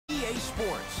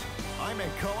Sports. I'm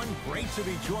Ed Cohen. Great to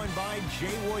be joined by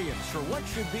Jay Williams for what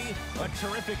should be a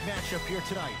terrific matchup here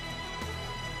tonight.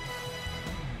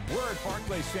 We're at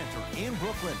Barclays Center in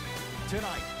Brooklyn.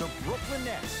 Tonight, the Brooklyn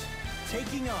Nets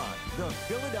taking on the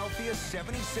Philadelphia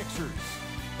 76ers.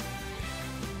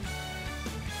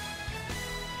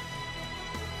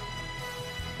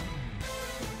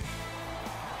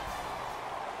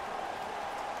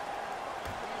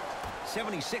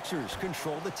 '76ers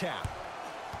control the tap.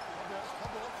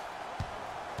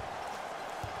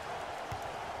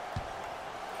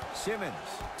 Simmons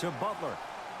to Butler.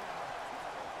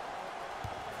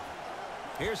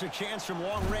 Here's a chance from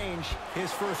long range.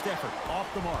 His first effort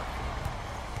off the mark.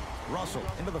 Russell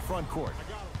into the front court.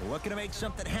 Looking to make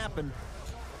something happen.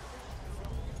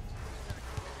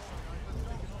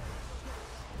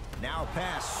 Now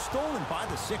pass stolen by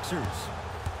the Sixers.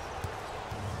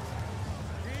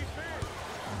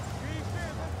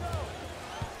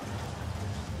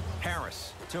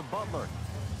 Harris to Butler.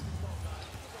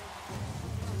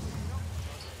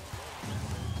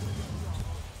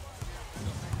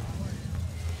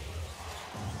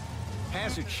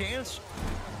 Has a chance.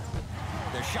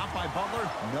 The shot by Butler,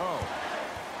 no.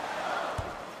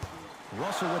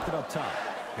 Russell with it up top.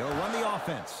 He'll run the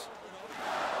offense.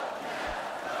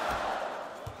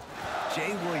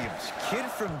 Jay Williams, kid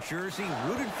from Jersey,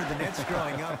 rooted for the Nets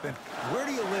growing up. And where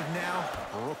do you live now?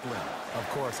 Brooklyn. Of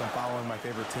course, I'm following my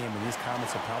favorite team, and these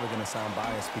comments are probably going to sound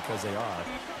biased because they are.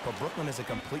 But Brooklyn is a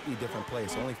completely different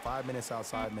place. Only 5 minutes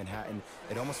outside Manhattan.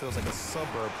 It almost feels like a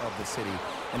suburb of the city.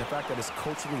 And the fact that it's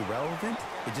culturally relevant,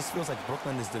 it just feels like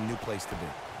Brooklyn is the new place to be.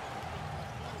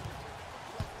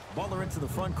 Butler into the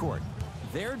front court.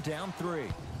 They're down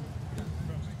 3.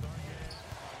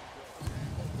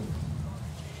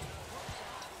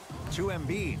 To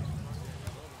Embiid.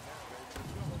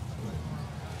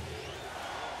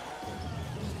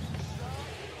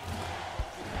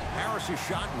 Harris'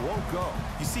 shot won't go.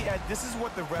 You see, Ed, this is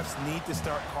what the refs need to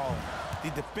start calling. The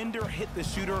defender hit the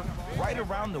shooter right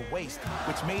around the waist,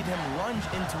 which made him lunge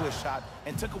into his shot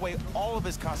and took away all of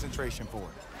his concentration for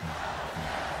it.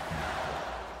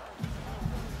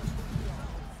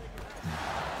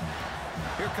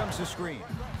 Here comes the screen.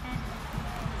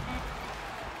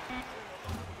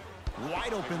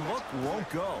 Wide open look, won't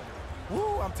go.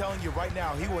 Woo, I'm telling you right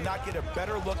now, he will not get a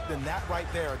better look than that right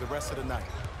there the rest of the night.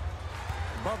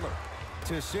 Butler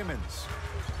to Simmons.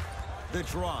 The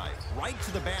drive, right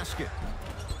to the basket.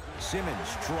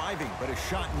 Simmons driving, but a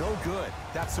shot no good.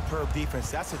 That's superb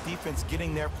defense. That's a defense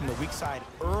getting there from the weak side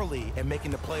early and making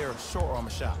the player short arm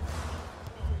a shot.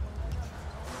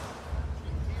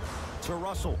 To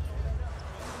Russell.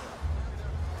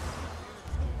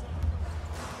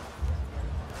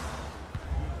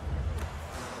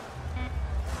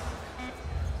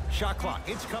 Shot clock,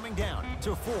 it's coming down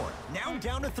to 4. Now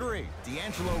down to 3.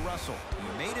 D'Angelo Russell.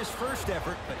 He made his first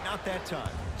effort, but not that time.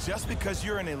 Just because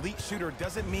you're an elite shooter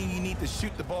doesn't mean you need to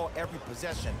shoot the ball every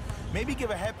possession. Maybe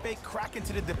give a head fake, crack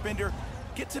into the defender,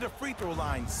 get to the free throw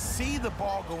line, see the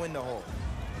ball go in the hole.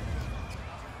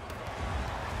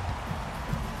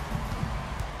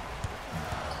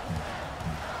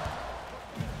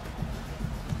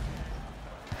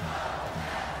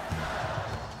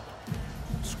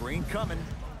 Screen coming.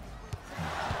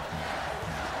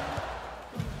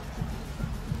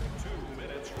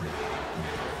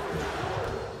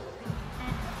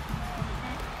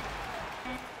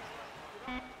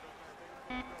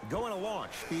 Going to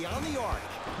launch beyond the arc.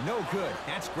 No good.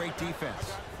 That's great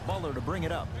defense. Butler to bring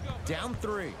it up. Down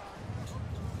 3.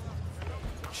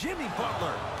 Jimmy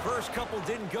Butler. First couple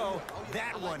didn't go.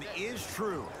 That one is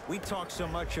true. We talk so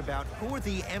much about who are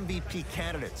the MVP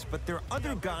candidates, but there are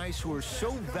other guys who are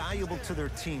so valuable to their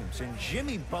teams, and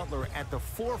Jimmy Butler at the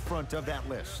forefront of that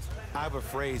list. I have a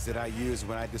phrase that I use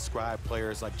when I describe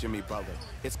players like Jimmy Butler.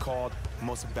 It's called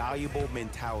most valuable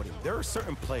mentality. There are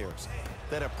certain players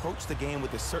that approach the game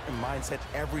with a certain mindset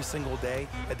every single day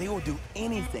that they will do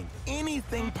anything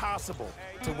possible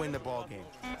to win the ball game.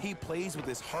 He plays with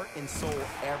his heart and soul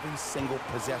every single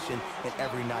possession and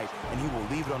every night, and he will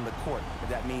leave it on the court if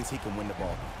that means he can win the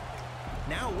ball.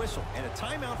 Now a whistle and a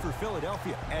timeout for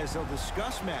Philadelphia as they'll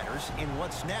discuss matters in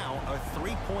what's now a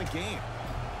 3-point game.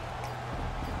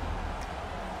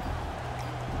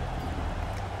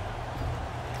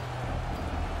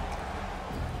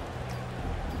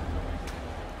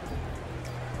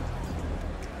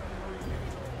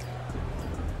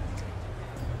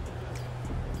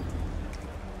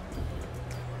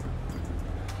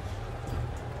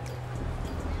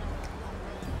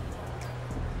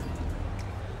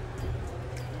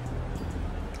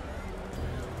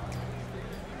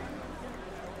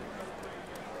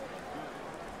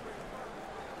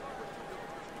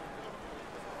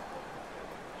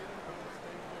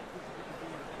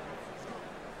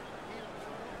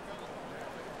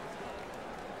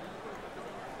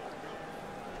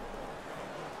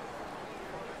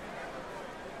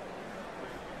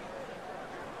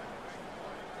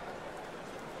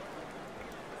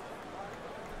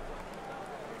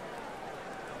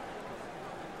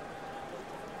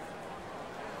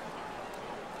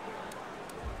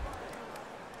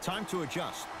 Time to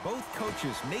adjust. Both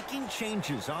coaches making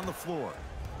changes on the floor.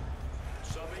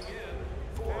 Subbing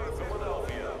in for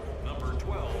Philadelphia, number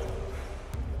 12.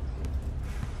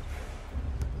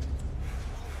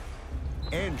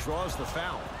 And draws the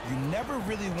foul. You never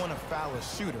really want to foul a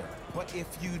shooter, but if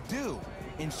you do,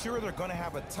 ensure they're going to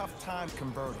have a tough time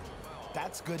converting.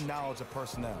 That's good knowledge of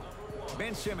personnel.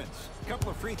 Ben Simmons, a couple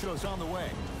of free throws on the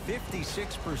way.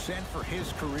 56% for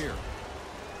his career.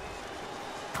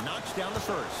 Knocks down the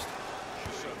first.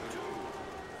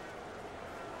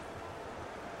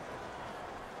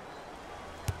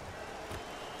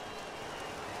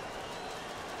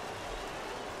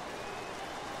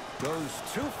 Goes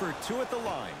 2 for 2 at the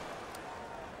line.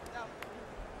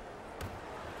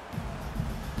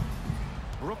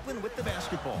 Brooklyn with the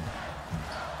basketball.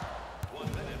 1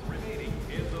 minute remaining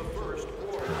in the first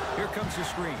quarter. Here comes the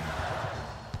screen.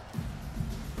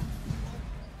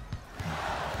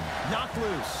 Knocked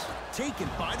loose. Taken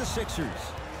by the Sixers.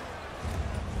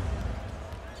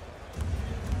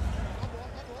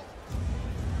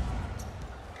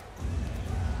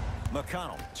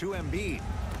 McConnell to Embiid.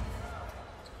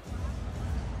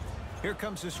 Here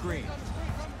comes the screen.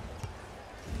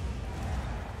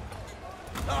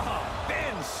 Oh,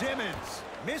 Ben Simmons.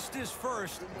 Missed his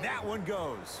first. That one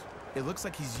goes. It looks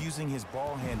like he's using his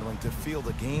ball handling to feel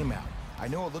the game out. I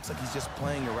know it looks like he's just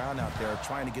playing around out there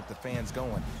trying to get the fans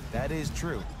going. That is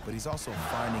true, but he's also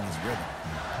finding his rhythm.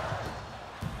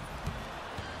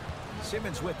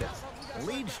 Simmons with it.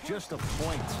 Leads just a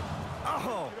point.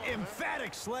 Oh,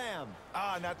 emphatic slam.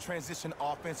 And that transition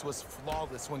offense was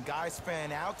flawless when guys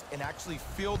fan out and actually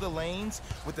fill the lanes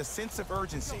with a sense of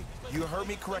urgency. You heard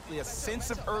me correctly, a sense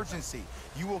of urgency.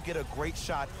 You will get a great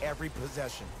shot every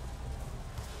possession.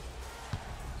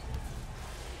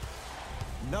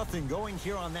 Nothing going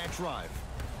here on that drive.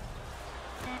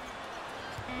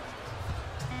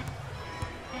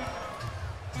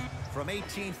 From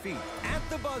 18 feet at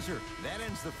the buzzer. That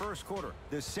ends the first quarter.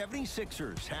 The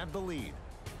 76ers have the lead.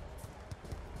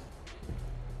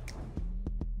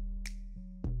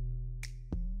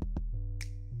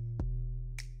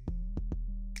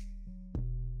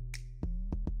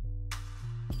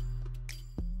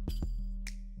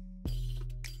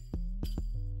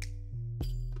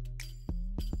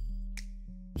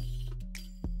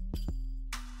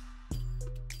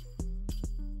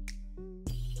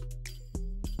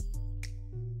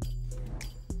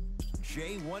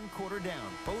 Jay, 1 quarter down.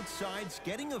 Both sides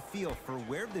getting a feel for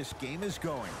where this game is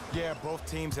going. Yeah, both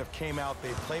teams have came out.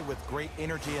 They play with great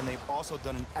energy, and they've also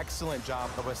done an excellent job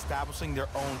of establishing their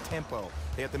own tempo.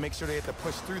 They have to make sure they have to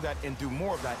push through that and do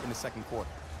more of that in the second quarter.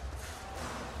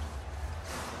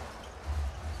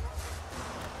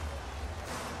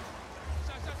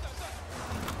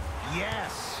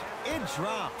 Yes, it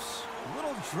drops. A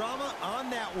little drama on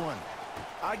that one.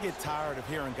 I get tired of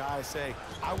hearing guys say,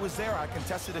 I was there, I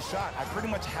contested a shot, I pretty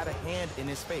much had a hand in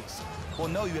his face. Well,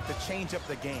 no, you have to change up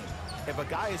the game. If a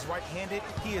guy is right-handed,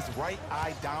 he is right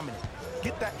eye dominant.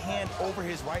 Get that hand over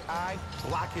his right eye,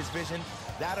 block his vision.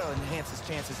 That'll enhance his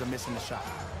chances of missing the shot.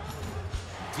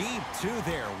 Deep 2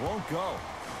 there, won't go.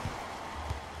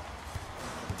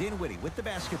 Dinwiddie with the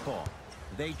basketball.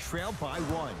 They trail by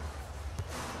 1.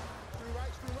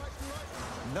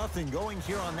 Nothing going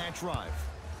here on that drive.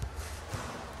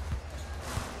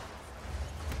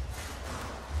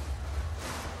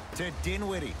 To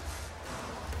Dinwiddie.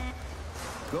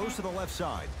 Goes to the left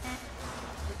side.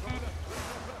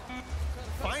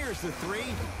 Fires the 3.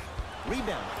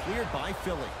 Rebound cleared by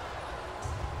Philly.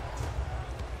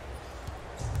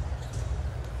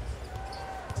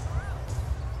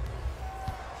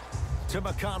 To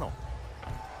McConnell.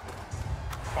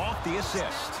 Off the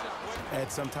assist.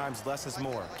 And sometimes less is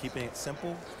more. Keeping it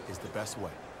simple is the best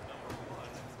way.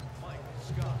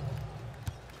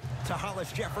 To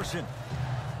Hollis Jefferson.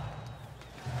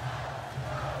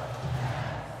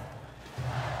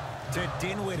 To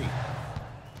Dinwiddie.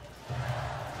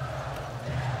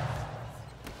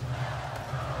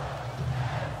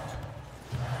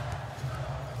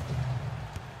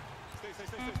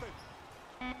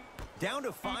 Down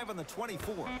to 5 on the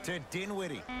 24 to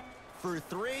Dinwiddie for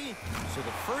 3. So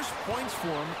the first points for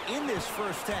him in this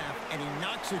first half, and he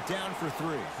knocks it down for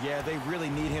 3. Yeah, they really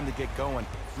need him to get going.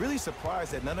 Really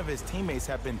surprised that none of his teammates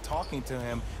have been talking to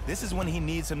him. This is when he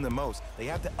needs him the most. They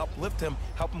have to uplift him,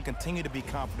 help him continue to be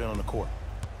confident on the court.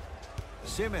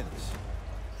 Simmons.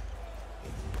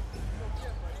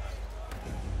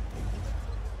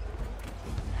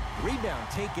 Rebound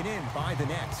taken in by the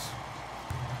Nets.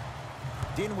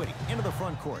 Dinwiddie into the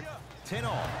front court.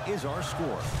 10-all is our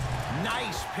score.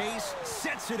 Nice pace,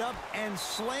 sets it up, and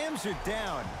slams it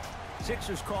down.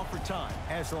 Sixers call for time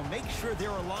as they'll make sure they're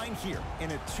aligned here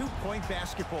in a 2-point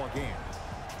basketball game.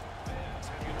 Fans,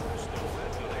 have you noticed those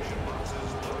ventilation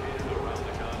boxes located around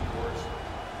the concourse?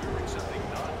 We're accepting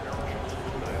non-perishable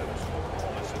food items for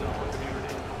homeless in our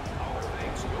community. Our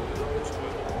thanks go to those who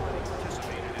have already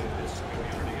participated in this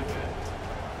community event.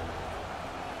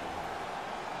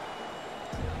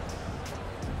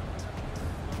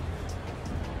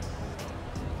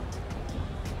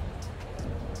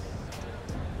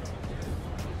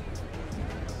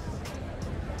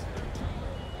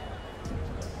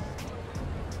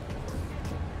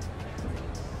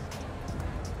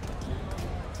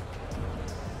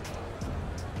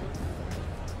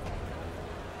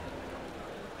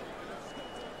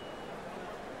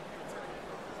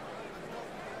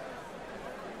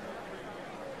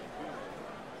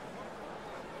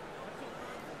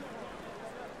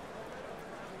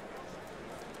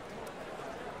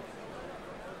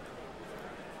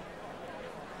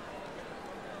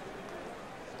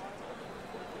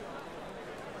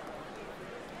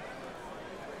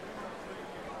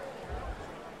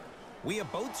 We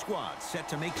have both squads set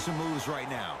to make some moves right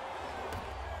now.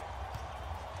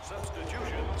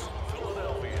 Substitutions,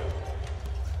 Philadelphia.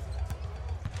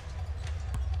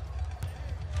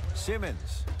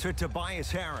 Simmons to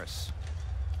Tobias Harris.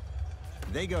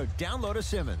 They go down low to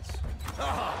Simmons.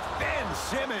 Oh, Ben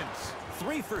Simmons.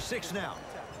 3 for 6 now.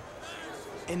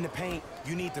 In the paint,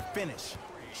 you need to finish.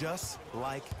 Just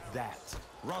like that.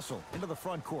 Russell into the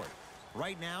front court.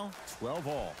 Right now, 12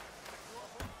 all.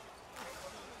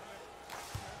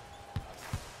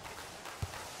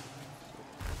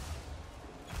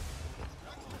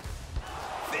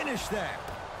 Finish that.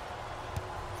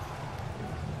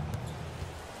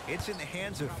 It's in the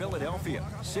hands of Philadelphia.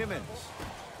 Simmons.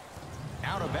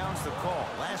 Out of bounds the call.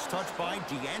 Last touch by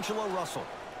D'Angelo Russell.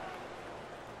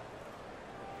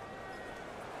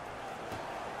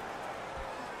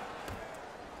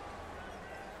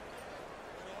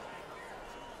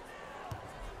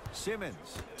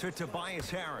 Simmons to Tobias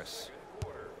Harris.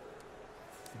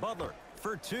 Butler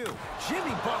for 2.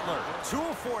 Jimmy Butler, 2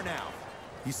 of 4 now.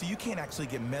 You see, you can't actually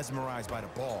get mesmerized by the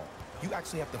ball. You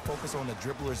actually have to focus on the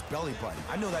dribbler's belly button.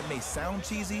 I know that may sound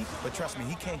cheesy, but trust me,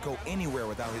 he can't go anywhere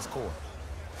without his core.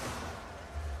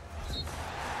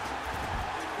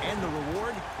 And the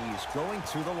reward, he's going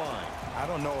to the line. I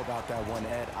don't know about that one,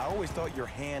 Ed. I always thought your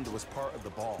hand was part of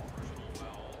the ball.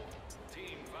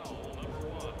 Team foul number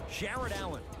 1. Jared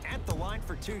Allen at the line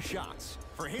for 2 shots.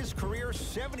 For his career,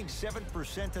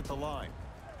 77% at the line.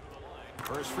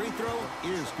 First free throw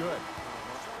is good.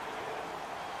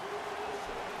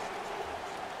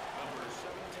 Number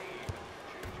 17,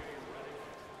 J.J. Redick.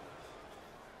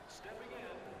 Stepping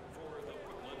in for the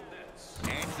Brooklyn Nets.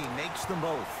 And he makes them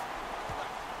both.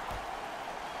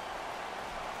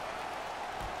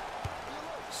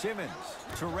 Simmons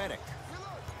to Redick.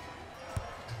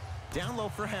 Down low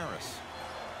for Harris.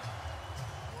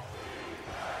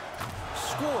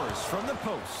 Scores from the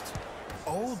post.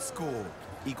 Old school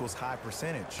equals high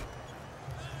percentage.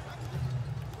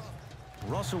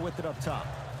 Russell with it up top.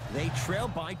 They trail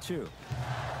by 2.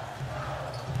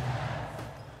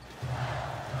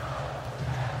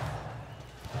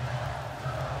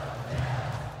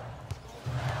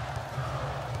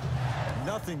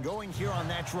 Nothing going here on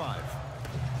that drive.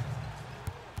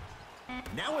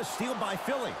 Now a steal by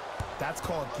Philly. That's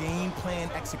called game plan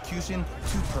execution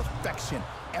to perfection.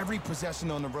 Every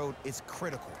possession on the road is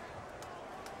critical.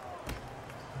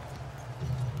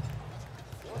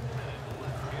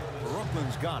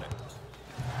 Brooklyn's got it.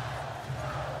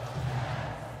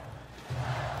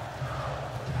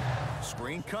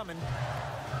 Screen coming.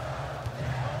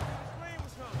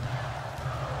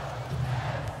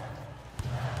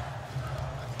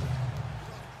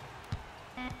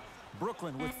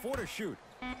 Brooklyn with 4 to shoot.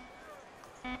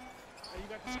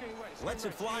 Lets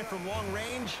it fly from long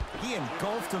range. He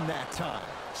engulfed him that time.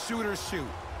 Shooters shoot,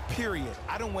 period.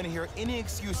 I don't want to hear any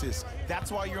excuses.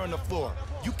 That's why you're on the floor.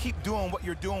 You keep doing what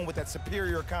you're doing with that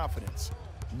superior confidence.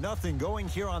 Nothing going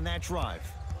here on that drive.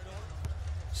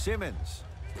 Simmons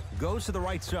goes to the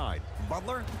right side.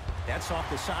 Butler, that's off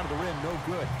the side of the rim, no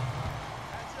good.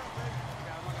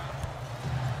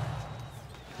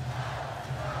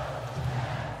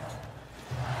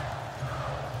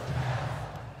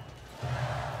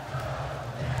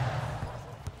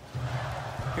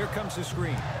 Here comes the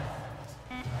screen.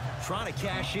 Trying to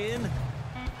cash in.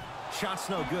 Shot's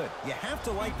no good. You have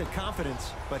to like the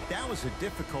confidence, but that was a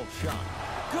difficult shot.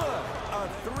 Good. A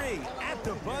 3 at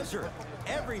the buzzer.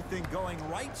 Everything going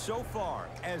right so far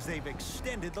as they've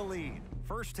extended the lead.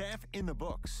 First half in the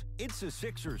books. It's the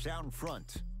Sixers out in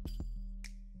front.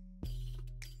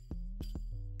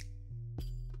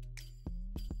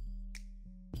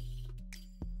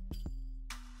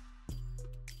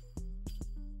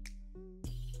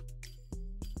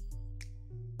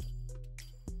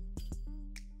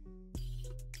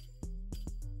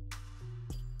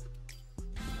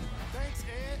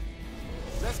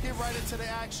 Let's get right into the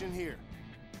action here.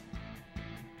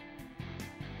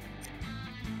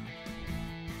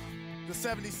 The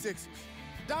 76ers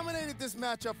dominated this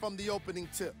matchup from the opening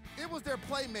tip. It was their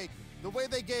playmaking, the way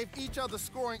they gave each other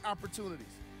scoring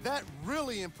opportunities. That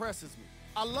really impresses me.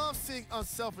 I love seeing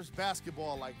unselfish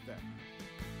basketball like that.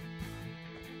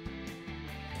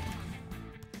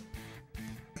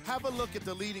 Have a look at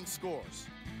the leading scorers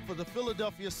for the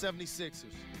Philadelphia 76ers.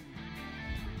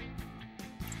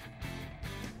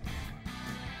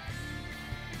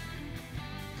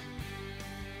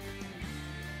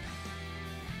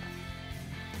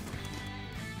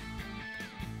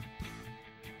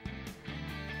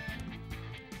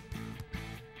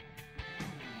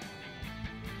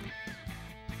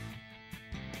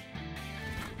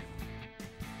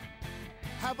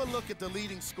 Have a look at the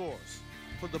leading scorers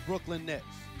for the Brooklyn Nets.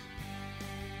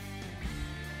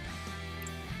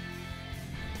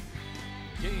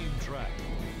 Game track.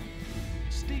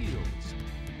 Steals.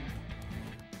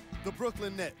 The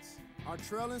Brooklyn Nets are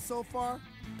trailing so far,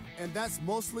 and that's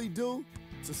mostly due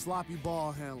to sloppy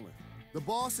ball handling. The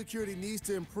ball security needs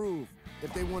to improve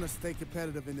if they want to stay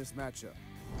competitive in this matchup.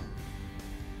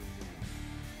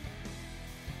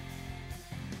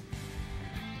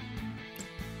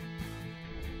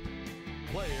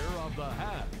 Player of the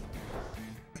half.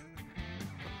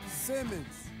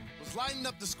 Simmons was lighting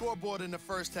up the scoreboard in the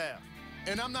first half,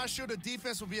 and I'm not sure the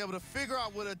defense will be able to figure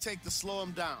out what it'll take to slow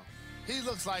him down. He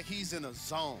looks like he's in a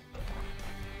zone.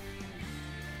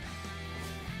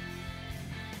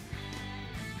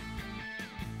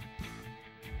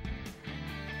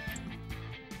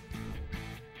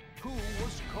 Who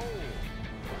was cold?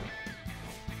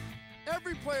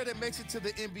 Every player that makes it to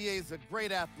the NBA is a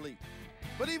great athlete,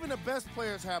 but even the best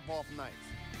players have off nights.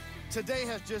 Today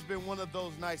has just been one of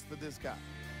those nights for this guy.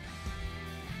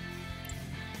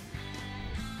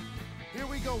 Here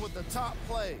we go with the top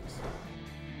plays.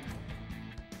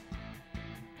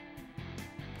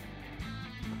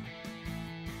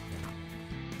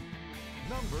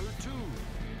 Number 2.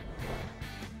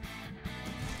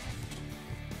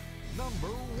 Number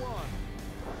 1.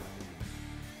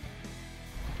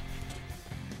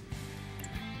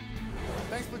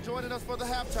 Thanks for joining us for the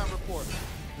halftime report.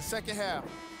 The second half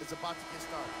is about to get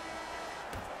started.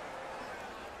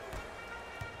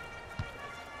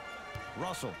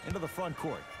 Russell into the front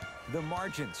court. The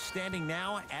margin standing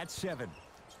now at 7.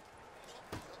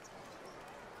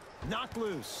 Knocked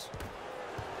loose.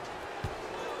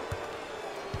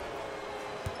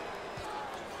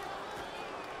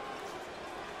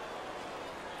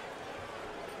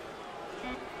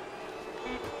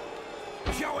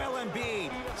 Joel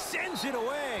Embiid sends it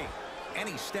away. And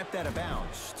he stepped out of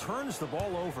bounds. Turns the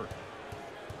ball over.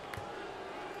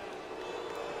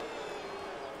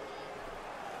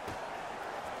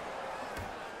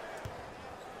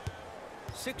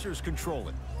 Sixers control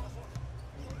it.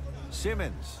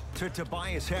 Simmons to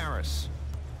Tobias Harris.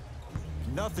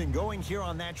 Nothing going here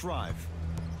on that drive.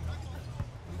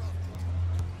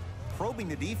 Probing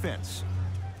the defense.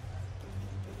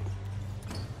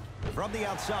 From the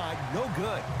outside, no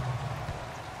good.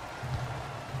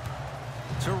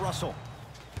 To Russell.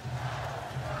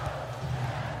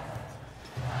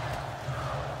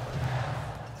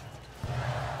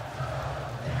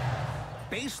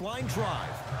 Baseline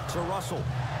drive to Russell.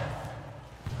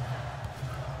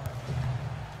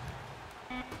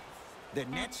 The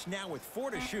Nets now with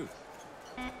 4 to shoot.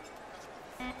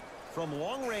 From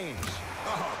long range.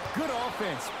 Oh, good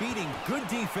offense beating good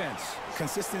defense.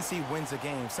 Consistency wins a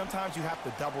game. Sometimes you have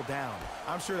to double down.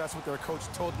 I'm sure that's what their coach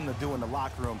told them to do in the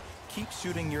locker room. Keep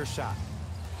shooting your shot.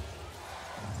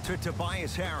 To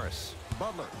Tobias Harris.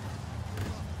 Butler.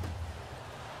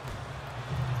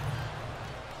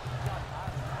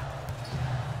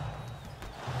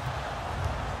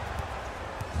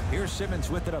 Here's Simmons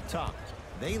with it up top.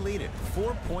 They lead it.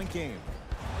 4-point game.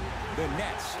 The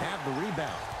Nets have the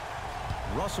rebound.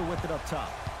 Russell with it up top.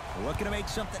 Looking to make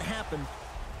something happen.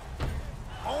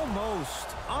 Almost.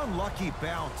 Unlucky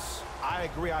bounce. I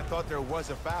agree. I thought there was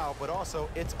a foul, but also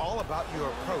it's all about your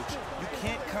approach. You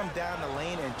can't come down the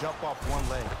lane and jump off one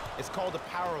leg. It's called a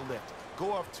power lift.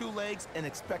 Go off 2 legs and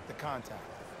expect the contact.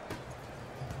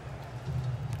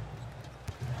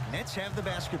 Nets have the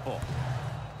basketball.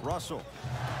 Russell.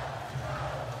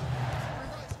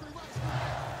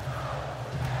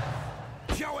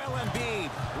 Joel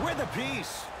Embiid with a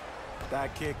piece.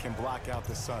 That kid can block out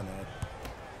the sun, Ed.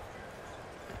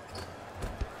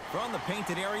 From the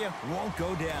painted area, won't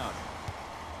go down.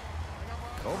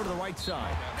 Over to the right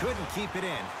side. Couldn't keep it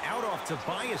in. Out off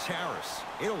Tobias Harris.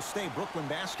 It'll stay Brooklyn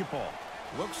basketball.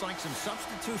 Looks like some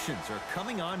substitutions are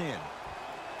coming on in.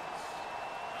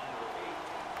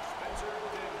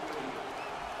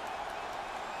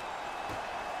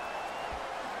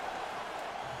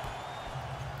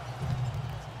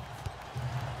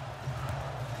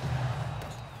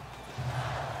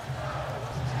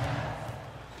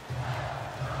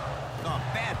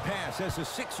 pass as the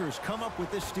Sixers come up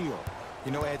with the steal.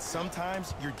 You know, Ed,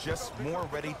 sometimes you're just more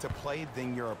ready to play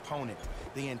than your opponent.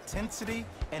 The intensity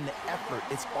and the effort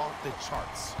is off the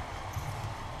charts.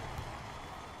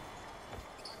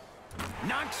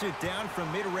 Knocks it down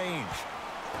from mid-range.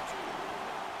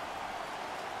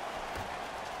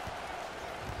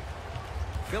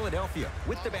 Philadelphia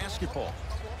with the basketball.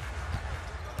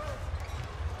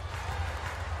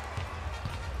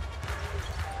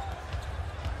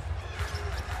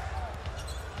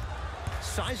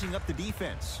 Sizing up the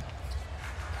defense.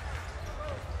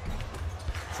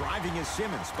 Driving is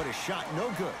Simmons, but a shot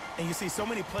no good. And you see so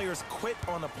many players quit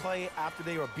on a play after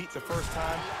they were beat the first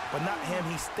time, but not him.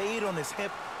 He stayed on his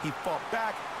hip, he fought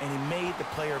back, and he made the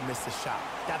player miss the shot.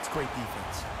 That's great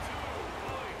defense.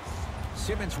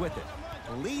 Simmons with it.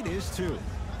 Lead is 2.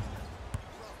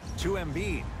 To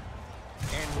Embiid.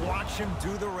 And watch him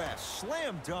do the rest.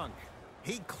 Slam dunk.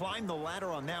 He climbed the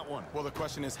ladder on that one. Well, the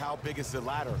question is, how big is the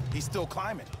ladder? He's still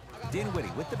climbing.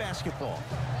 Dinwiddie with the basketball.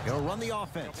 He'll run the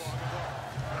offense.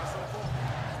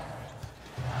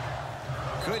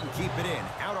 Couldn't keep it in.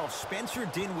 Out of Spencer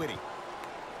Dinwiddie.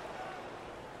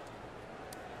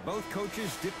 Both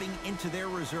coaches dipping into their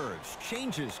reserves.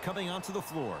 Changes coming onto the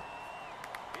floor.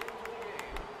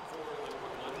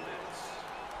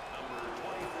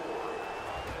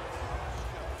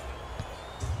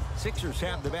 Sixers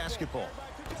have the basketball.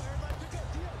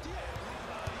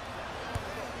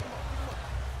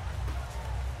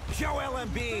 Joel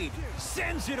Embiid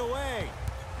sends it away.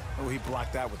 Oh, he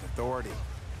blocked that with authority.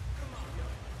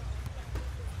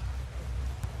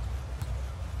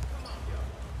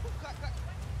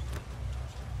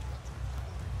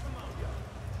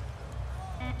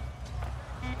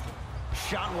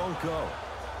 Shot won't go.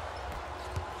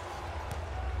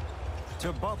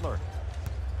 To Butler.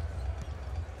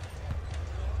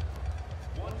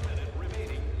 1 minute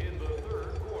remaining in the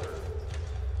third quarter.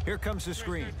 Here comes the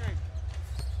screen.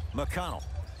 McConnell.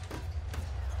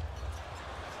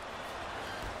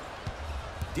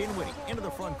 Dinwiddie into the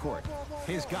front court.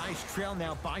 His guys trail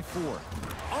now by 4.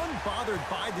 Unbothered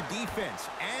by the defense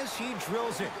as he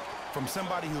drills it. From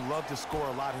somebody who loved to score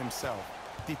a lot himself.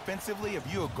 Defensively,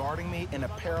 if you are guarding me in a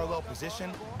parallel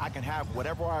position, I can have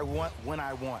whatever I want when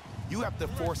I want. You have to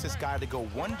force this guy to go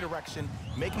one direction,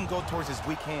 make him go towards his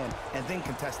weak hand, and then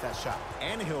contest that shot.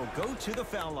 And he'll go to the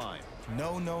foul line.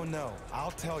 No, no, no.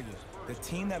 I'll tell you, the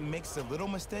team that makes the little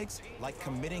mistakes, like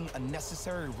committing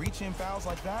unnecessary reach-in fouls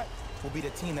like that, will be the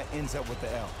team that ends up with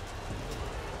the L.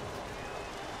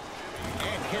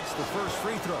 And hits the first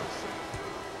free throw.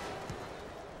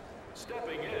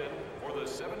 Stepping in for the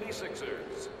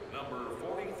 76ers, number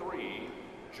 43,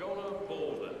 Jonah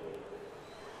Bolden.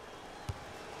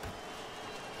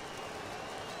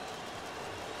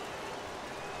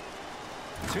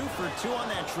 Two for 2 on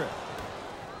that trip.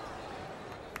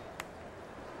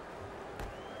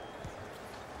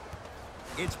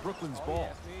 It's Brooklyn's ball.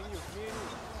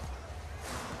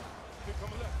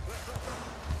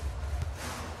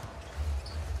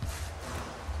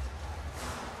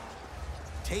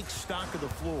 Takes stock of the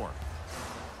floor.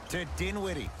 To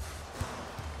Dinwiddie.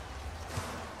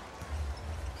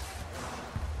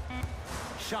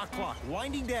 Shot clock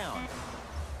winding down.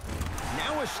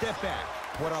 Now a step back.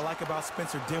 What I like about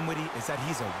Spencer Dinwiddie is that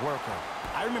he's a worker.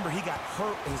 I remember he got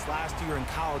hurt his last year in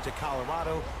college at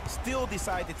Colorado, still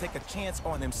decided to take a chance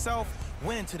on himself,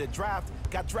 went into the draft,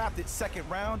 got drafted 2nd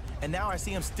round, and now I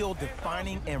see him still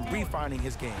defining and refining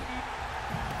his game.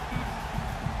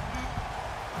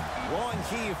 Long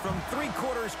key from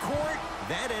 3/4 court.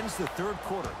 That ends the third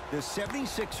quarter. The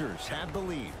 76ers have the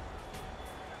lead.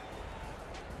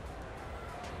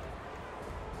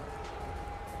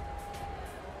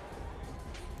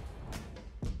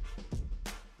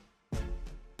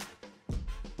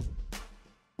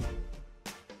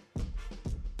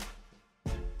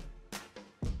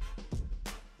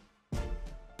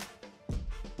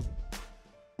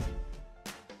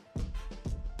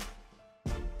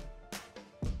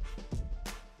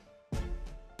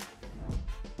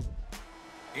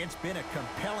 It's been a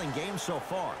compelling game so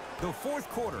far. The fourth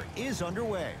quarter is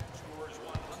underway. Scores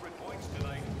 100 points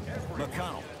tonight.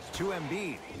 McConnell to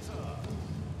Embiid.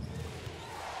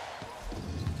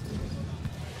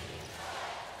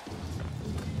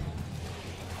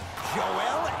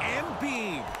 Joel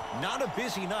Embiid. Not a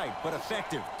busy night, but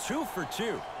effective. 2 for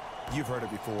 2. You've heard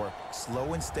it before.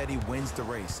 Slow and steady wins the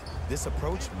race. This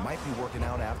approach might be working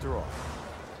out after all.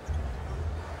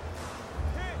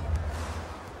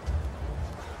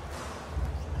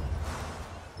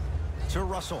 To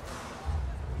Russell.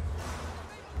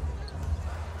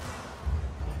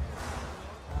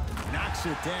 Knocks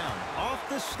it down off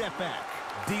the step back.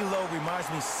 D'Lo reminds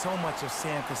me so much of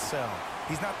Sam Cassell.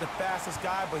 He's not the fastest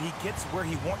guy, but he gets where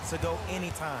he wants to go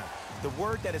anytime. The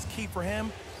word that is key for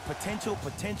him, potential,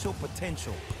 potential,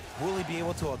 potential. Will he be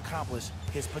able to accomplish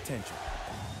his potential?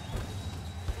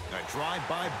 A drive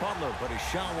by Butler, but his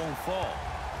shot won't fall.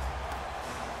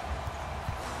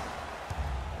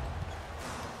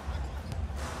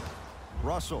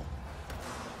 Russell.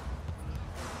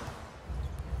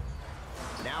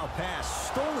 Now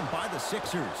pass stolen by the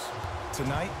Sixers.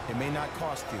 Tonight, it may not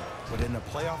cost you, but in a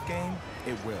playoff game,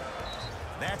 it will.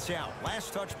 That's out.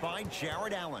 Last touch by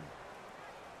Jared Allen.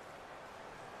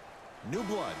 New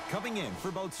blood coming in for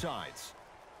both sides.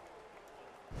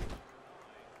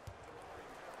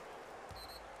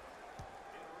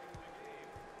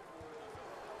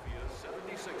 The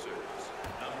 76ers,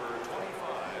 number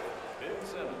 25, Ben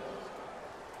Simmons.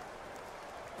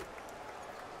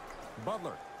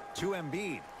 Butler to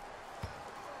Embiid.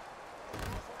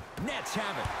 Nets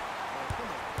have it.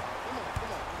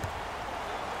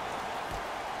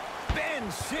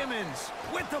 Ben Simmons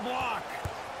with the block.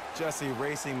 Just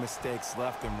erasing mistakes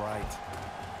left and right.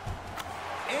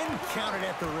 And counted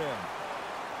at the rim.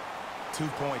 2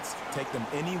 points. Take them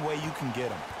any way you can get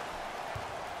them.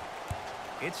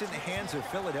 It's in the hands of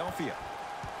Philadelphia.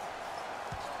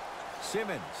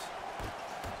 Simmons.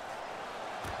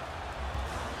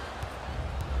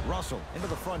 Russell into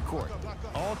the front court.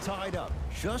 All tied up.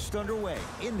 Just underway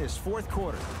in this fourth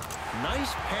quarter.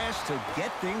 Nice pass to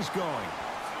get things going.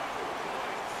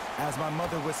 As my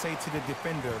mother would say to the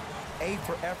defender, A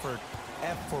for effort,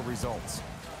 F for results.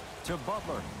 To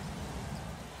Butler.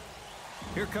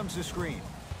 Here comes the screen.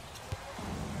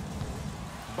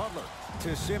 Butler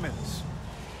to Simmons.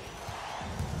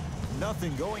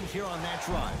 Nothing going here on that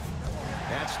drive.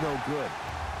 That's no good.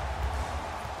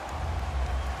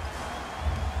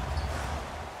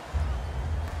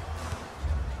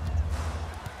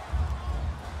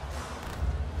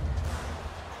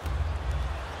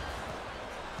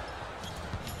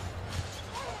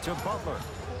 To Butler.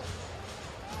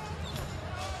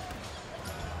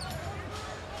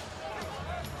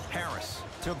 Harris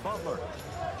to Butler.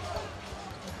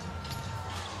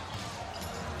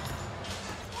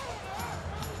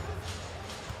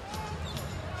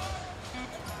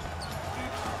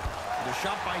 The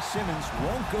shot by Simmons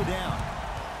won't go down.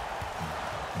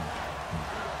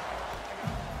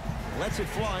 Lets it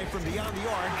fly from beyond the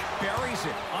arc. Buries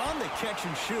it on the catch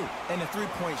and shoot. And the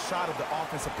three-point shot of the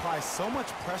offense applies so much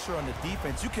pressure on the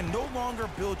defense, you can no longer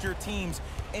build your teams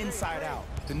inside out.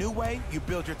 The new way, you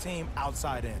build your team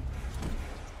outside in.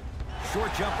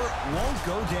 Short jumper won't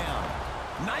go down.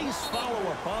 Nice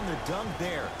follow-up on the dunk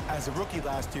there. As a rookie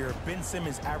last year, Ben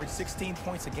Simmons averaged 16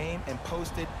 points a game and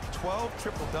posted 12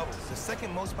 triple-doubles, the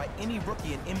second most by any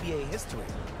rookie in NBA history.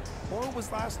 Or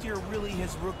was last year really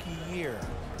his rookie year?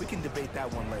 We can debate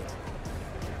that one later.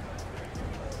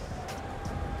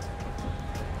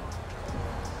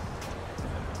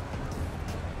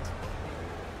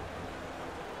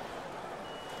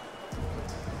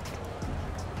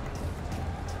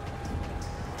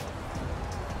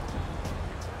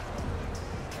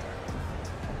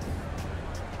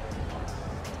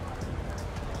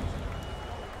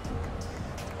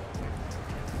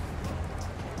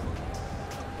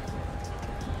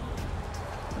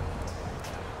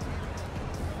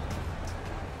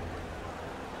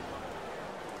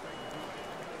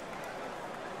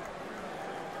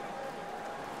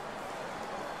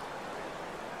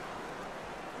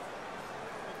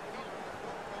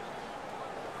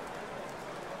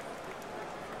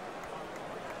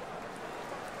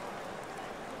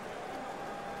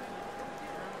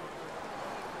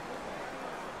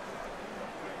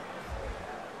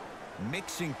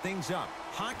 Mixing things up.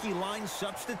 Hockey line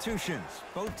substitutions.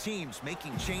 Both teams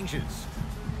making changes.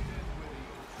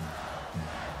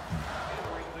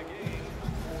 Entering the game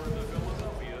for the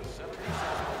Philadelphia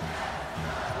 76ers.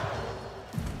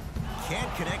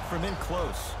 Can't connect from in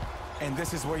close. And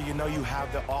this is where you know you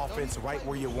have the offense right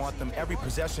where you want them. Every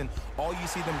possession, all you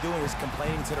see them doing is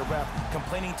complaining to the ref,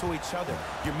 complaining to each other.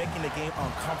 You're making the game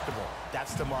uncomfortable.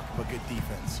 That's the mark of a good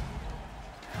defense.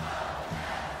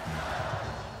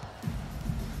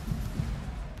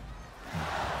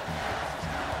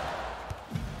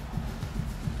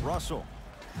 Russell.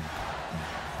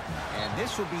 And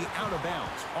this will be out of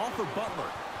bounds, off of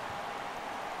Butler.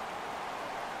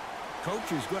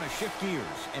 Coach is going to shift gears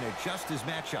and adjust his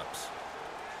matchups.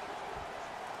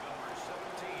 Number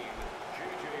 17,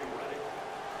 J.J.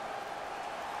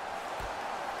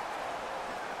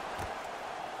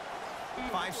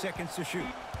 Redick. Five seconds to shoot.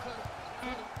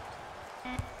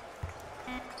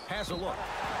 Has a look.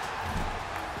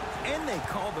 And they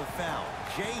called the foul.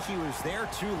 Jay, he was there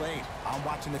too late. I'm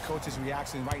watching the coach's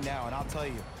reaction right now, and I'll tell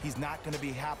you, he's not going to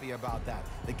be happy about that.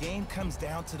 The game comes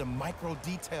down to the micro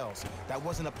details. That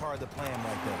wasn't a part of the plan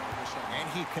right there. And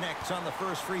he connects on the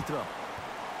first free throw.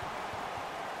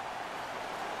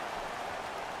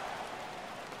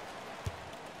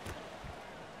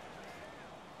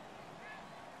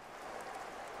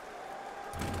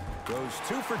 Goes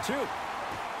 2 for 2.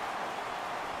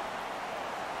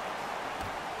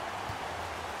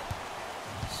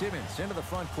 Simmons into the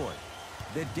front court.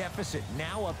 The deficit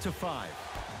now up to 5.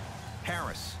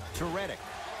 Harris to Redick.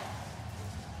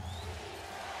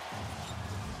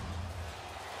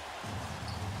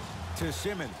 To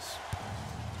Simmons.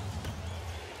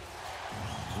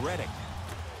 Redick.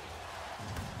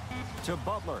 To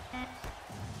Butler.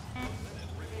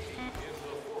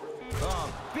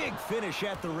 Oh, big finish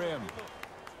at the rim.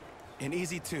 An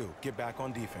easy 2. Get back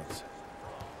on defense.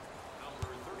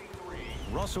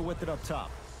 Russell with it up top.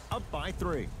 Up by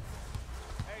 3. Hey,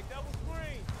 double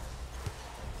screen.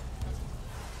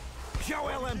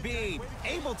 Joel Embiid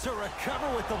able to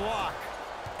recover with the block.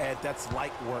 Ed, that's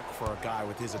light work for a guy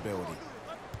with his ability.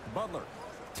 Butler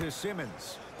to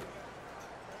Simmons.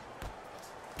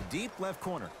 Deep left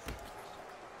corner.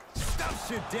 Stuffs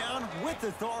it down with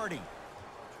authority.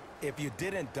 If you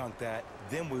didn't dunk that,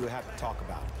 then we would have to talk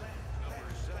about it.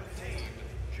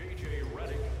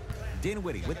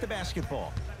 Dinwiddie with the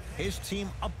basketball. His team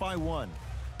up by 1.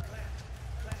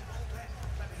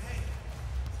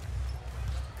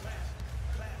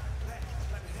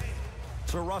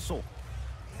 To Russell.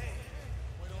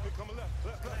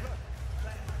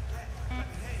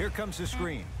 Here comes the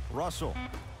screen. Russell.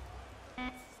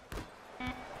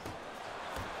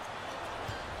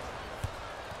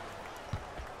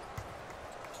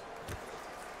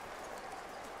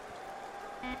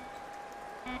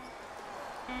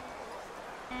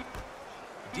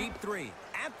 Deep 3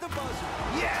 at the buzzer.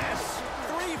 Yes!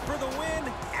 3 for the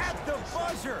win at the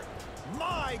buzzer.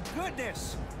 My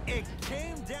goodness! It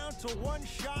came down to one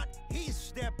shot. He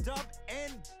stepped up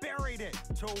and buried it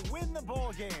to win the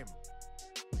ball game.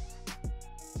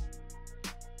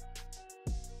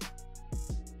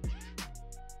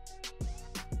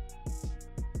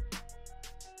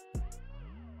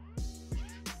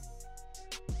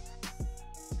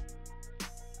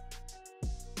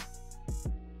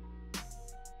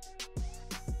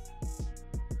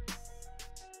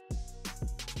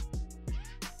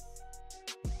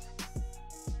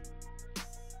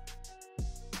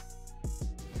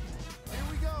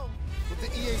 The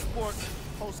EA Sports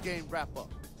post-game wrap-up.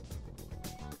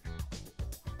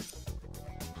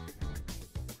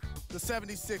 The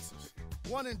 76ers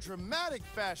won in dramatic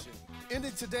fashion,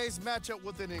 ending today's matchup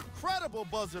with an incredible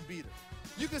buzzer beater.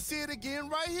 You can see it again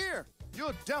right here.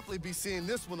 You'll definitely be seeing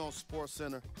this one on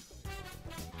SportsCenter.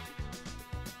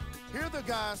 Here are the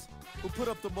guys who put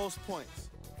up the most points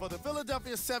for the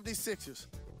Philadelphia 76ers.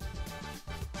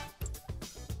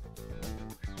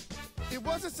 It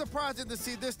wasn't surprising to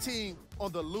see this team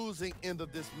on the losing end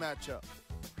of this matchup.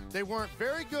 They weren't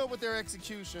very good with their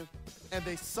execution, and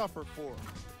they suffered for it.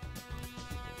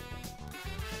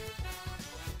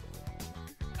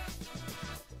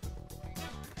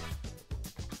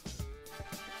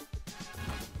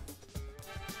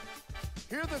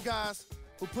 Here are the guys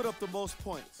who put up the most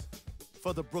points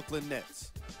for the Brooklyn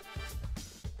Nets.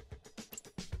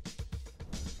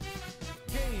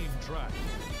 Game track.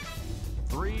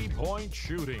 3-point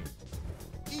shooting.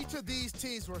 Each of these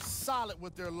teams were solid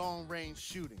with their long-range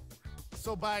shooting.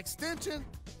 So by extension,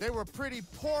 they were pretty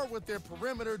poor with their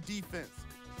perimeter defense.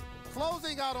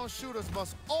 Closing out on shooters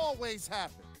must always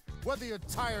happen, whether you're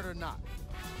tired or not.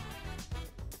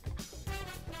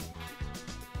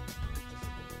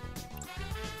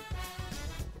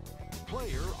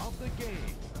 Player of the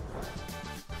game.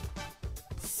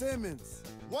 Simmons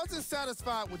wasn't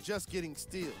satisfied with just getting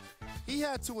steals. He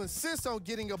had to insist on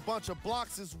getting a bunch of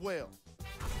blocks as well.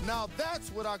 Now that's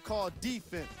what I call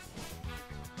defense.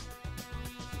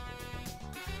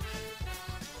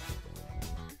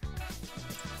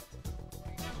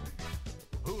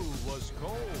 Who was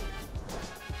cold?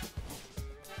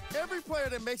 Every player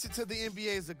that makes it to the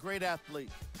NBA is a great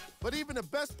athlete, but even the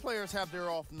best players have their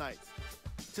off nights.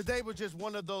 Today was just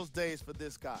one of those days for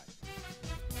this guy.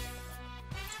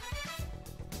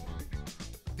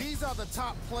 These are the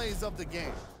top plays of the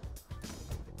game.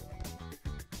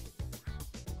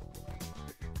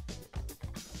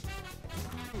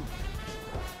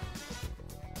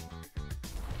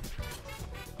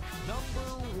 Number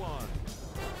 1.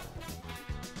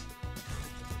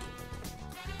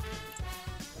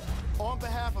 On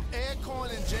behalf of Ed Cohen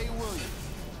and Jay Williams,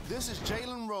 this is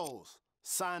Jalen Rose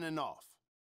signing off.